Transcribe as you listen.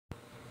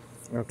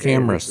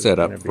camera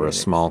setup for a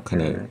small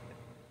canoe.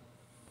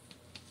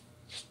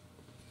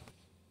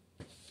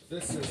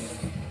 This is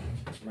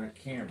my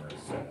camera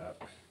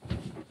setup.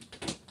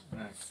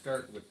 And I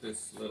start with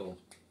this little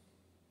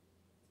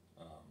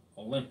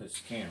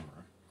Olympus camera.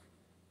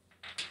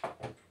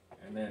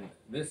 And then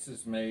this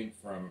is made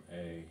from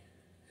an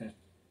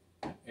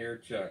air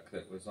chuck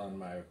that was on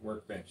my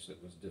workbench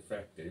that was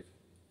defective.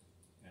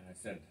 And I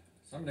said,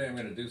 someday I'm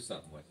going to do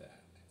something with that.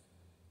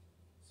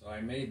 So I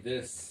made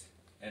this,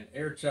 and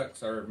air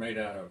chucks are made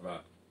out of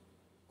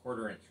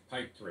 1/4 inch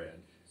pipe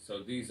thread.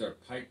 So these are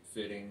pipe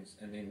fittings,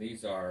 and then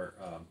these are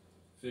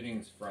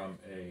fittings from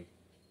a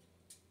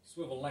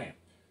swivel lamp.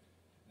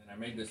 And I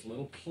made this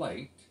little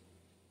plate,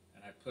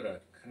 and I put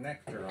a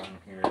connector on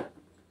here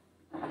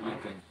you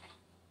can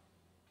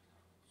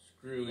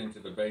screw into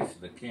the base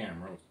of the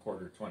camera with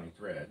 1/4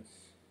 threads.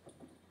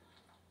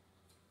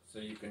 So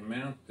you can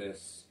mount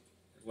this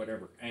at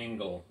whatever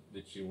angle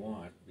that you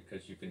want,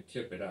 because you can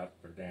tip it up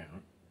or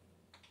down.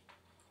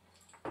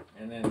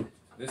 And then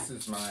this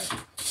is my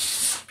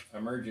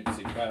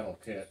emergency paddle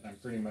kit. I'm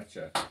pretty much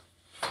a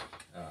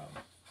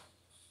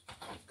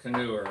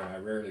canoeer. I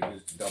rarely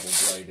use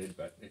double-bladed,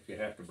 but if you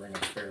have to bring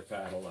a spare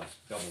paddle, a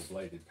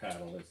double-bladed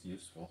paddle is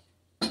useful.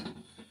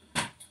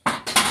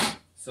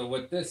 So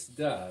what this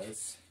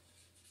does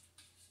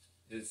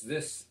is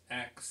this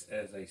acts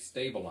as a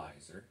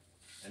stabilizer,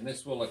 and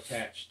this will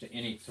attach to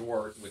any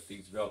thwart with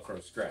these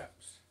Velcro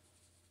straps.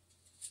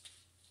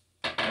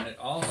 And it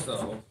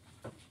also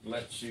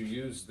lets you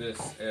use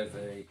this as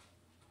a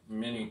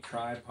mini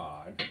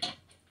tripod,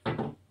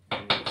 and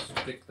you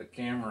stick the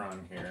camera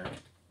on here.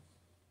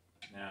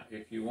 Now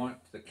if you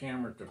want the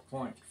camera to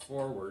point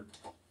forward,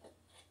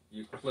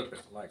 you clip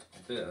it like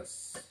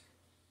this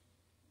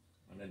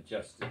and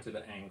adjust it to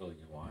the angle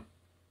you want.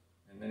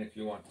 And then if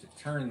you want to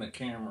turn the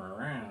camera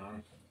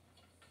around,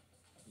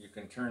 you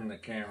can turn the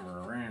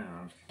camera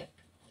around.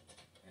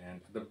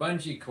 And the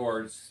bungee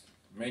cords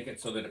make it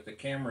so that if the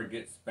camera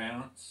gets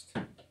bounced,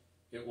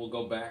 it will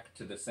go back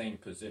to the same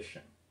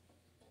position.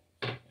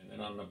 And then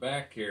on the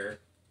back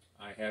here,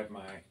 I have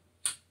my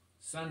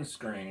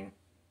sunscreen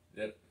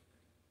that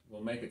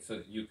will make it so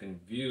that you can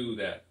view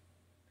that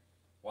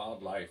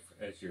wildlife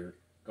as you're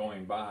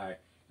going by.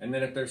 And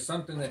then if there's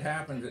something that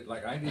happens, that,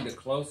 like I need a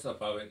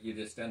close-up of it, you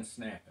just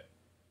unsnap it.